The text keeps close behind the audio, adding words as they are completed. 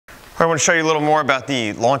I want to show you a little more about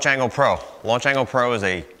the Launch Angle Pro. Launch Angle Pro is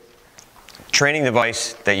a training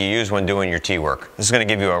device that you use when doing your tee work. This is going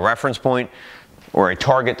to give you a reference point or a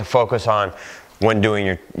target to focus on when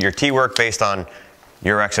doing your tee work based on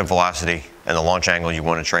your exit velocity and the launch angle you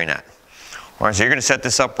want to train at. All right, so you're going to set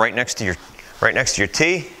this up right next to your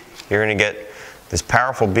tee. You're going to get this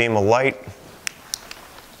powerful beam of light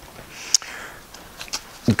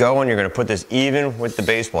going. You're going to put this even with the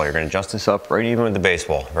baseball. You're going to adjust this up right even with the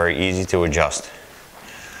baseball. Very easy to adjust.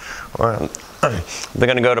 All right, I'm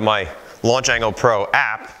going to go to my Launch Angle Pro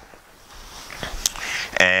app,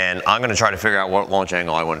 and I'm going to try to figure out what launch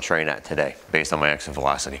angle I want to train at today based on my exit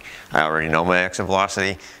velocity. I already know my exit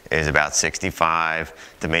velocity is about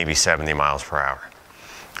 65 to maybe 70 miles per hour.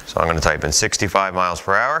 So I'm going to type in 65 miles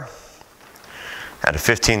per hour at a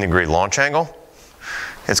 15-degree launch angle.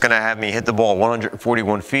 It's going to have me hit the ball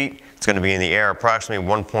 141 feet. It's going to be in the air approximately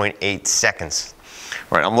 1.8 seconds.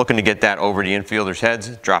 All right, I'm looking to get that over the infielders'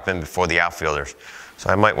 heads, drop in before the outfielders.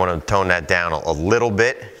 So I might want to tone that down a little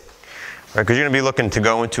bit, right, because you're going to be looking to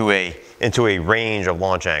go into a range of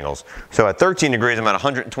launch angles. So at 13 degrees, I'm at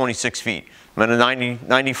 126 feet. I'm at a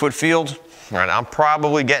 90-foot field. All right, I'm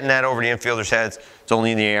probably getting that over the infielders' heads. It's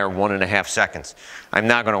only in the air 1.5 seconds. I'm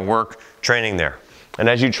not going to work training there. And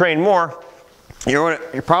as you train more, you're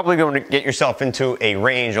probably going to get yourself into a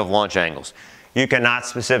range of launch angles. You cannot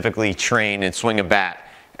specifically train and swing a bat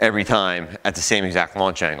every time at the same exact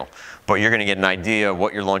launch angle, but you're going to get an idea of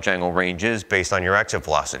what your launch angle range is based on your exit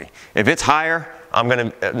velocity. If it's higher, I'm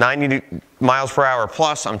going to 90 miles per hour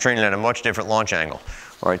plus, I'm training at a much different launch angle.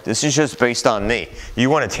 All right, this is just based on me. You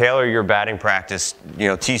want to tailor your batting practice,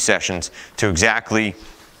 tee sessions to exactly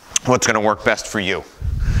what's going to work best for you.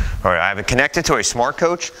 All right, I have it connected to a smart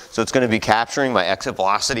coach, so it's going to be capturing my exit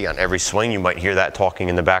velocity on every swing. You might hear that talking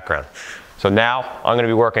in the background. So now I'm going to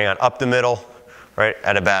be working on up the middle, right,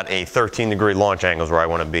 at about a 13-degree launch angle is where I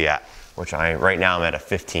want to be at, which right now I'm at a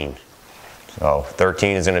 15. So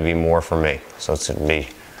 13 is going to be more for me. So it's going to be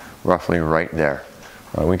roughly right there.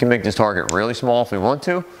 We can make this target really small if we want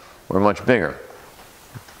to, or much bigger.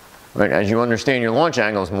 Right, as you understand your launch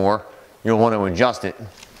angles more, you'll want to adjust it.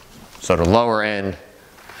 So the lower end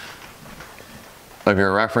of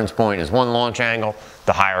your reference point is one launch angle,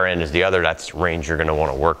 the higher end is the other. That's the range you're going to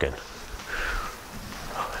want to work in.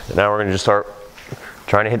 So now we're going to just start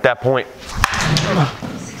trying to hit that point.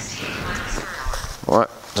 All right,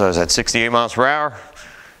 so I was at 68 miles per hour,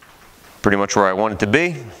 pretty much where I want it to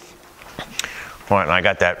be. All right, and I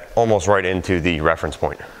got that almost right into the reference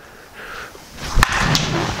point.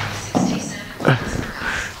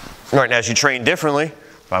 All right, now as you train differently,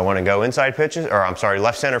 if I want to go inside pitches, or I'm sorry,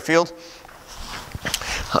 left center field,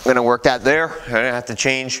 I'm going to work that there. I'm going to have to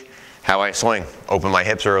change how I swing. Open my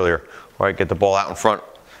hips earlier. All right, get the ball out in front,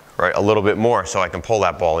 right, a little bit more so I can pull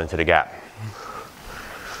that ball into the gap.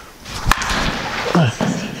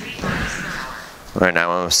 All right, now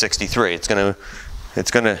I'm 63.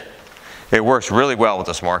 It works really well with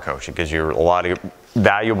the smart coach. It gives you a lot of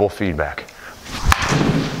valuable feedback.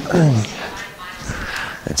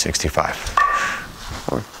 And 65.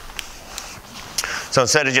 So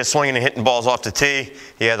instead of just swinging and hitting balls off the tee,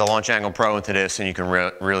 you add the Launch Angle Pro into this, and you can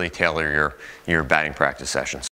really tailor your batting practice sessions.